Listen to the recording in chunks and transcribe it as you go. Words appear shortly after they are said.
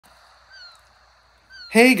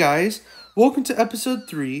Hey guys, welcome to episode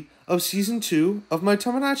 3 of season 2 of my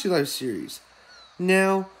Tomodachi Life Series.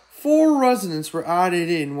 Now, 4 residents were added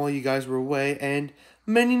in while you guys were away, and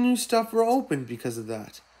many new stuff were opened because of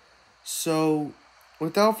that. So,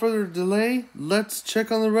 without further delay, let's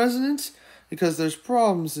check on the residents, because there's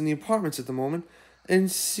problems in the apartments at the moment,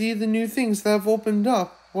 and see the new things that have opened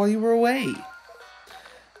up while you were away.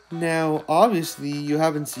 Now, obviously, you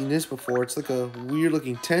haven't seen this before. It's like a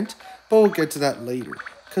weird-looking tent, but we'll get to that later.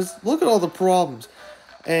 Because look at all the problems.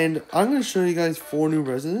 And I'm going to show you guys 4 new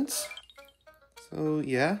residents. So,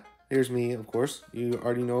 yeah. Here's me, of course. You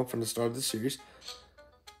already know from the start of the series.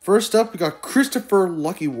 First up, we got Christopher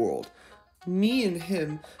Lucky World. Me and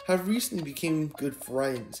him have recently become good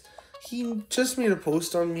friends. He just made a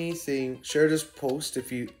post on me saying, share this post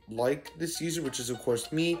if you like this user, which is, of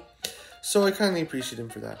course, me. So I kindly appreciate him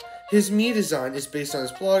for that. His me design is based on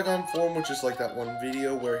his Polygon form, which is like that one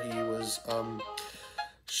video where he was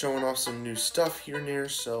showing off some new stuff here and there.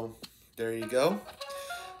 So there you go.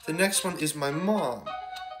 The next one is my mom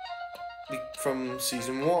from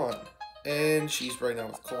season 1, and she's right now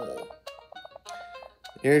with Cole.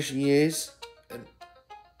 There she is. And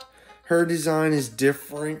her design is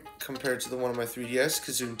different compared to the one on my 3DS,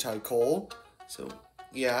 Kazuntai Cole. So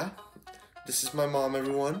yeah, this is my mom,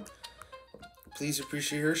 everyone. Please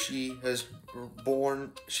appreciate her. She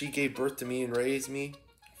gave birth to me and raised me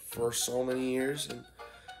for so many years, and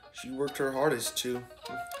she worked her hardest to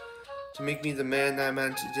make me the man that I'm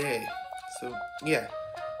at today. So, yeah.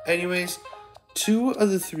 Anyways, 2 of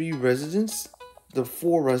the 3 residents, the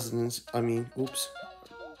 4 residents, oops.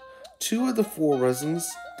 2 of the 4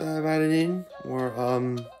 residents that I've added in were,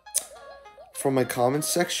 from my comments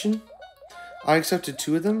section. I accepted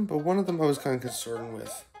 2 of them, but one of them I was kind of concerned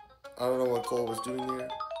with. I don't know what Cole was doing there.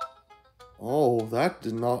 Oh, that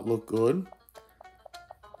did not look good.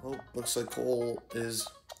 Oh, looks like Cole is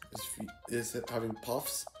having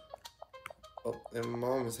puffs. Oh, and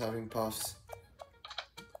Mom is having puffs.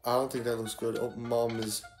 I don't think that looks good. Oh, Mom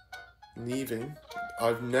is leaving.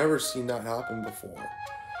 I've never seen that happen before.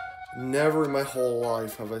 Never in my whole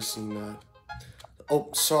life have I seen that. Oh,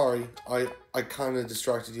 sorry. I kind of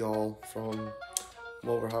distracted y'all from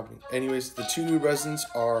what were happening. Anyways, the 2 new residents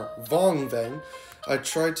are Vong Veng. I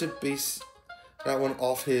tried to base that one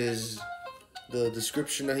off the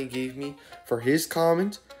description that he gave me for his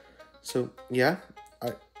comment. So yeah,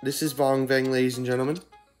 this is Vong Veng, ladies and gentlemen.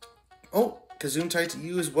 Oh, Kazuntai to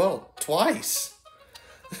you as well, twice.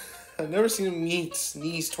 I've never seen him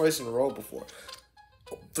sneeze twice in a row before.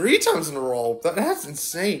 3 times in a row. That's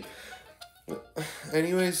insane.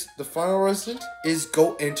 Anyways, the final resident is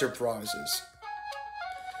Go Enterprises,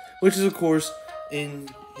 which is, of course, in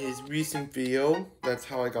his recent video. That's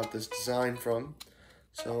how I got this design from.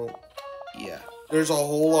 So, yeah. There's a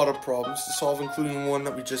whole lot of problems to solve, including one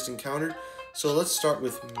that we just encountered. So let's start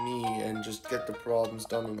with me and just get the problems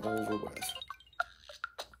done and over with.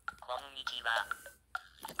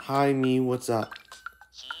 Hi, me. What's up?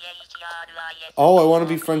 Oh, I want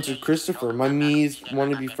to be friends with Christopher. My me's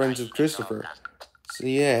want to be friends with Christopher. So,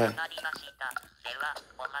 yeah.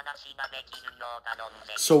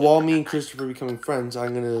 So while me and Christopher are becoming friends,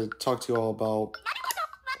 I'm going to talk to you all about...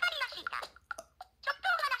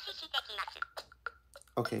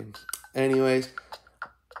 Okay, anyways,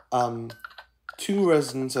 2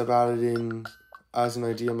 residents I've added in as an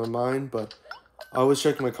idea in my mind, but I always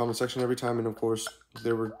check my comment section every time, and of course,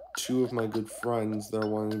 there were 2 of my good friends that are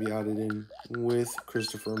wanting to be added in with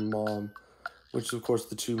Christopher and Mom, which is of course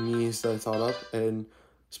the 2 me's that I thought up, and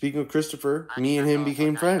speaking of Christopher, me and him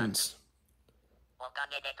became friends.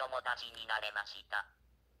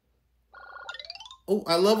 Oh,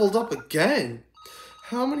 I leveled up again.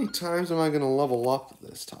 How many times am I going to level up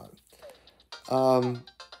this time?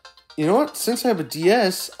 You know what? Since I have a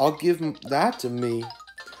DS, I'll give that to me.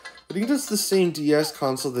 I think that's the same DS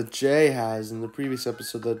console that Jay has in the previous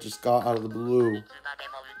episode that just got out of the blue.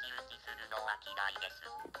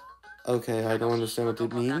 Okay, I don't understand what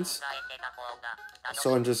it means.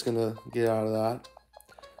 So I'm just going to get out of that.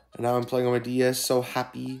 And now I'm playing on my DS, so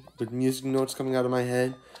happy with music notes coming out of my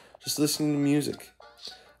head. Just listening to music.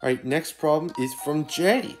 Alright, next problem is from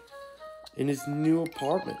Jay in his new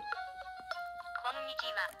apartment.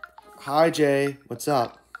 Hi, Jay. What's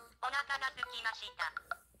up?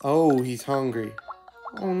 Oh, he's hungry.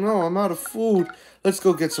 Oh no, I'm out of food. Let's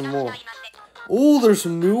go get some more. Oh, there's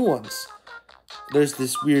some new ones. There's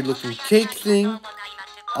this weird looking cake thing.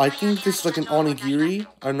 I think this is like an onigiri.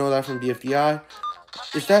 I know that from BFDI.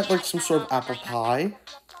 Is that like some sort of apple pie?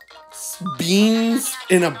 Beans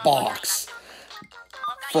in a box.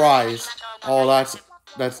 Fries. Oh,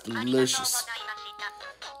 that's delicious.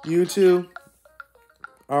 You two,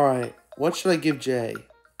 Alright, what should I give Jay?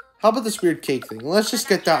 How about this weird cake thing? Let's just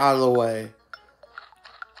get that out of the way.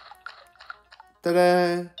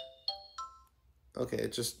 Ta-da! Okay,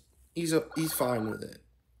 he's fine with it.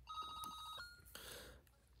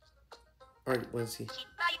 Alright, what is he?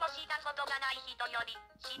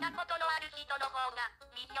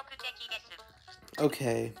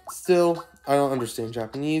 Okay, still, I don't understand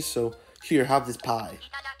Japanese, so here, have this pie.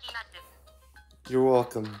 You're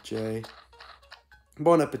welcome, Jay.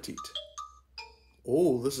 Bon appetit.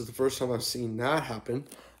 Oh, this is the first time I've seen that happen.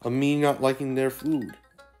 Of me not liking their food.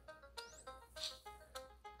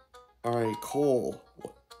 Alright, Cole.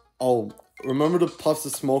 Oh, remember the puffs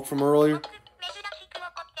of smoke from earlier?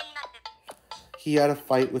 He had a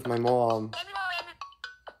fight with my mom.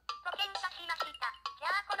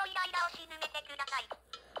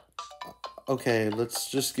 Okay, let's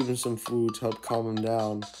just give him some food to help calm him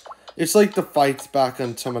down. It's like the fights back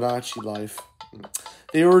on Tomodachi Life.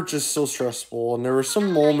 They were just so stressful, and there were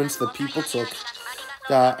some moments that people took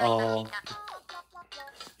that,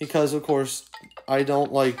 because of course, I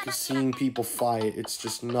don't like seeing people fight. It's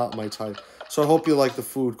just not my type. So I hope you like the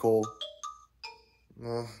food, Cole.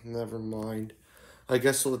 Never mind. I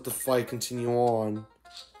guess we'll let the fight continue on.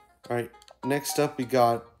 Alright, next up we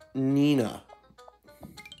got Nina.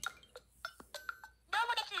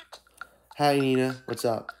 Hi, Nina. What's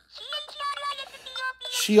up?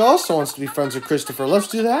 She also wants to be friends with Christopher. Let's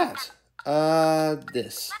do that.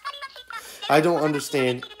 This. I don't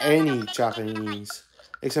understand any Japanese.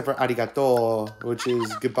 Except for arigato, which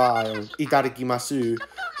is goodbye, or itadakimasu,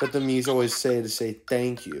 that the Mies always say to say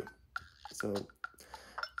thank you. So,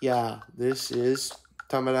 yeah, this is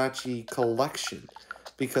Tomodachi Collection.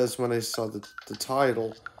 Because when I saw the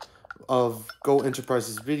title of Go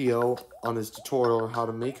Enterprise's video on his tutorial on how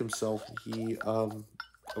to make himself, he, of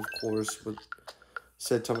course,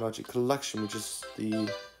 said Tomodachi Collection, which is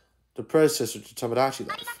the predecessor to Tomodachi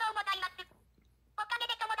Life.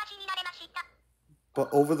 But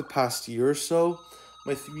over the past year or so,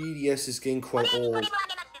 my 3DS is getting quite old.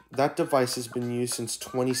 That device has been used since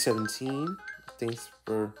 2017. Thanks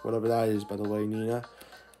for whatever that is, by the way, Nina.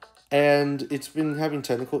 And it's been having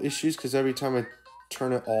technical issues because every time I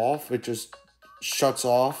turn it off, it just shuts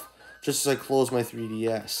off just as I close my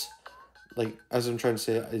 3DS. Like, as I'm trying to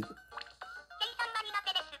say, I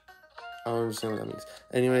don't understand what that means.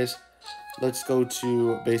 Anyways, let's go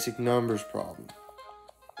to basic numbers problem.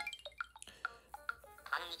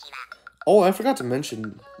 Oh, I forgot to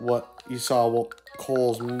mention what you saw,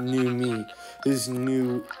 Cole's new me, his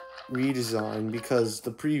new redesign, because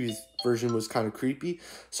the previous version was kind of creepy,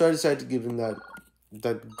 so I decided to give him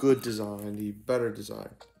that good design, the better design,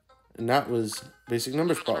 and that was basic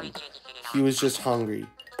numbers problem. He was just hungry.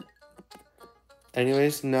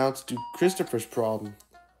 Anyways, now let's do Christopher's problem.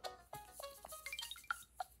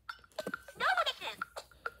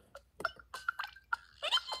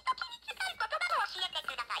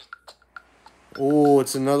 Oh,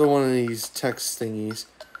 it's another one of these text thingies.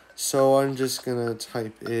 So I'm just gonna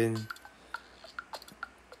type in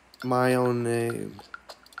my own name.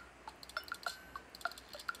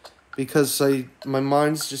 Because my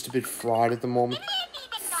mind's just a bit fried at the moment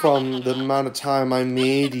from the amount of time I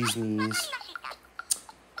made these Miis.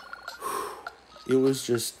 It was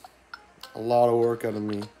just a lot of work out of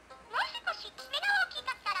me.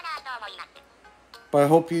 But I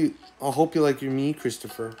hope you like your Mii,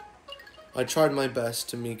 Christopher. I tried my best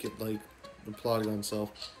to make it like the Polygon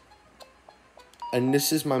self. And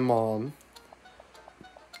this is my mom.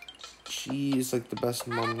 She is like the best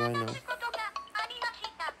mom I know.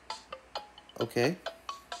 Okay.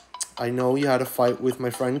 I know you had a fight with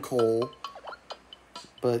my friend Cole.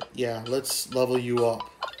 But yeah, let's level you up.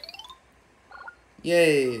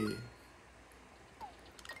 Yay!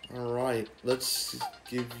 Alright, let's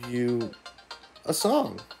give you a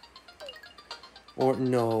song. Or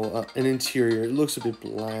no, an interior. It looks a bit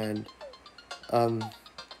bland.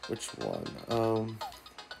 Which one?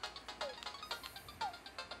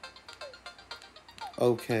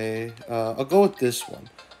 Okay, I'll go with this one.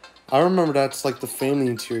 I remember that's like the family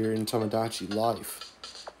interior in Tomodachi Life.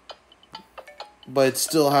 But it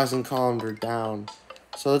still hasn't calmed her down.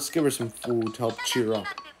 So let's give her some food to help cheer up.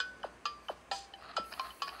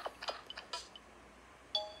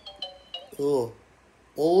 Ugh.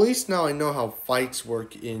 Well, at least now I know how fights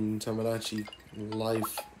work in Tomodachi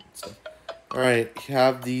Life. So, alright,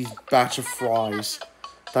 have these batch of fries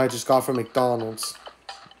that I just got from McDonald's.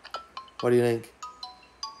 What do you think?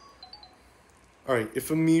 Alright,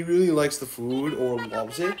 if a Mii really likes the food or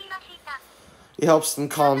loves it, it helps them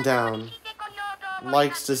calm down.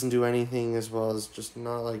 Likes doesn't do anything as well as just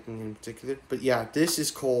not liking in particular. But yeah, this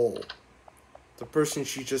is Cole. The person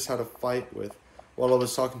she just had a fight with while I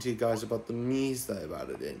was talking to you guys about the Miis that I've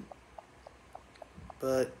added in.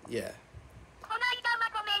 But, yeah.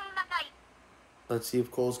 Let's see if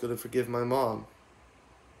Cole's gonna forgive my mom.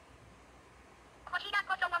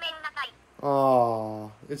 Aw,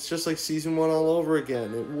 it's just like season 1 all over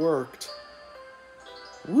again. It worked.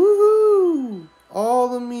 Woohoo! All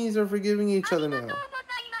the Miis are forgiving each other now.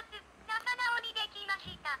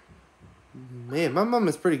 Man, my mom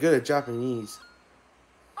is pretty good at Japanese.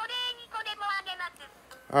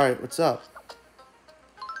 Alright, what's up?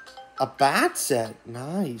 A bat set.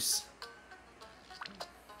 Nice.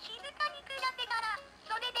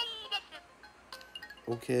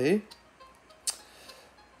 Okay.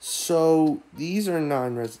 So, these are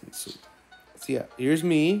 9 residents. So, yeah, here's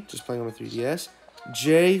me, just playing on my 3DS.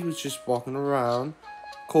 Jay, who's just walking around.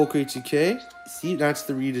 Cole K2K. See, that's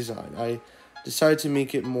the redesign. I decided to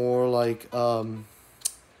make it more like,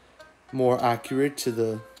 more accurate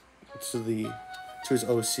to his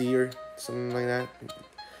OC or something like that.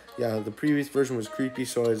 Yeah, the previous version was creepy,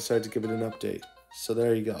 so I decided to give it an update. So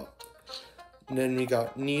there you go. And then we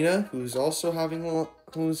got Nina, who's also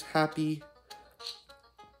who's happy.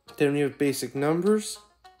 Then we have Basic Numbers.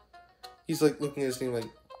 He's like looking at his name like,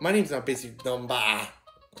 my name's not Basic Number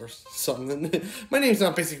or something. My name's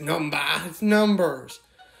not Basic Number, it's Numbers.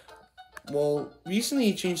 Well, recently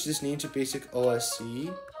he changed his name to Basic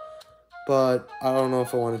OSC, but I don't know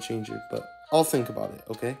if I want to change it, but I'll think about it,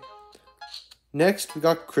 okay? Next, we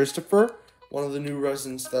got Christopher, one of the new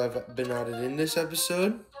residents that have been added in this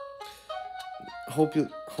episode. Hope you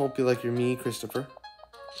like your me, Christopher.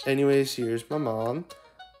 Anyways, here's my mom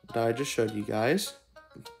that I just showed you guys.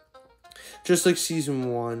 Just like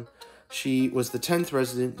season 1, she was the 10th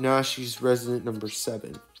resident. Now she's resident number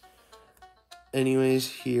 7. Anyways,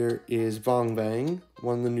 here is Bong Bang,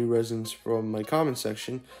 one of the new residents from my comment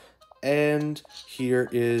section. And here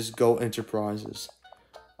is Go Enterprises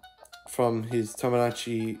from his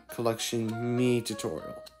Tomodachi Collection Me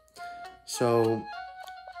tutorial. So,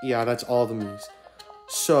 yeah, that's all the Miis.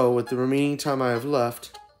 So, with the remaining time I have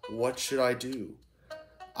left, what should I do?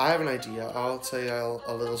 I have an idea. I'll tell you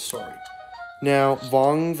a little story. Now,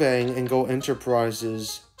 Bong Bang and Go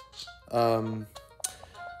Enterprises were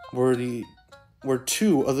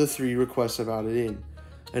 2 of the 3 requests I've added in.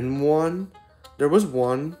 And there was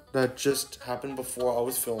one that just happened before I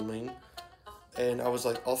was filming. And I was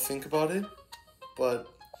like, I'll think about it. But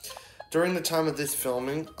during the time of this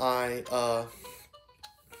filming, I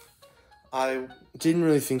didn't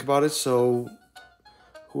really think about it. So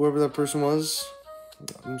whoever that person was,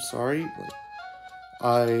 I'm sorry.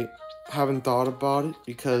 I haven't thought about it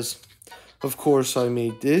because, of course, I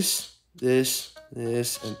made this,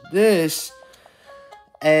 and this,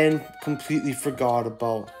 and completely forgot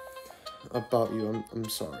about you. I'm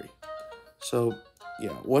sorry. So, yeah,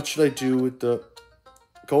 what should I do with the...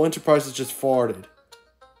 Go Enterprises just farted.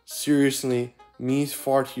 Seriously, Mii's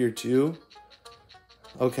fart here too?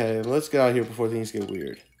 Okay, let's get out of here before things get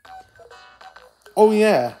weird. Oh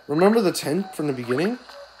yeah, remember the tent from the beginning?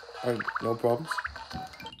 Alright, no problems.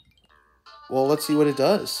 Well, let's see what it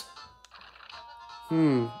does.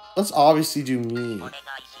 Let's obviously do me.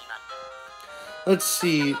 Let's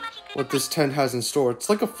see what this tent has in store. It's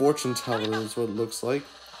like a fortune teller is what it looks like.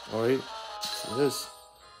 Alright, so this.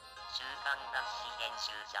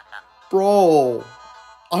 Bro,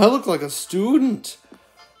 I look like a student.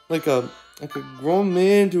 Like a grown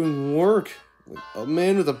man doing work. Like a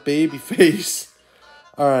man with a baby face.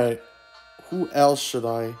 Alright, who else should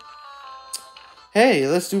I? Hey,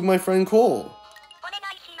 let's do my friend Cole.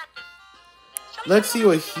 Let's see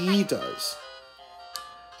what he does.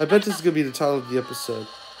 I bet this is going to be the title of the episode.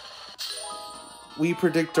 We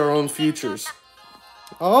predict our own futures.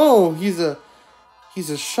 Oh, he's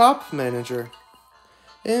a shop manager.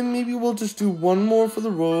 And maybe we'll just do one more for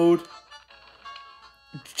the road.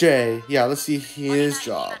 Jay. Yeah, let's see his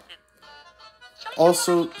job.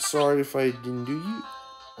 Also, sorry if I didn't do you.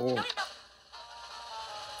 Oh.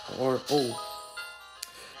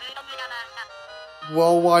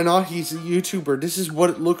 Well, why not? He's a YouTuber. This is what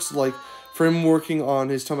it looks like for him working on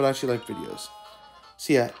his Tomodachi Life videos.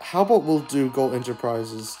 So yeah, how about we'll do Go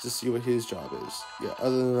Enterprises to see what his job is. Yeah,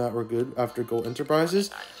 other than that, we're good after Go Enterprises.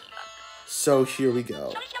 So here we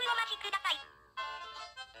go.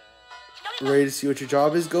 Ready to see what your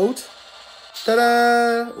job is, Goat?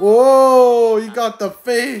 Ta-da! Whoa, you got the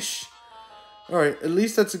fish! Alright, at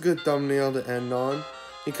least that's a good thumbnail to end on.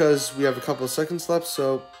 Because we have a couple of seconds left,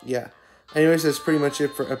 so yeah. Anyways, that's pretty much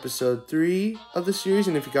it for episode 3 of the series.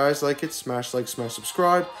 And if you guys like it, smash like, smash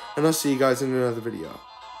subscribe. And I'll see you guys in another video.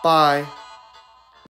 Bye!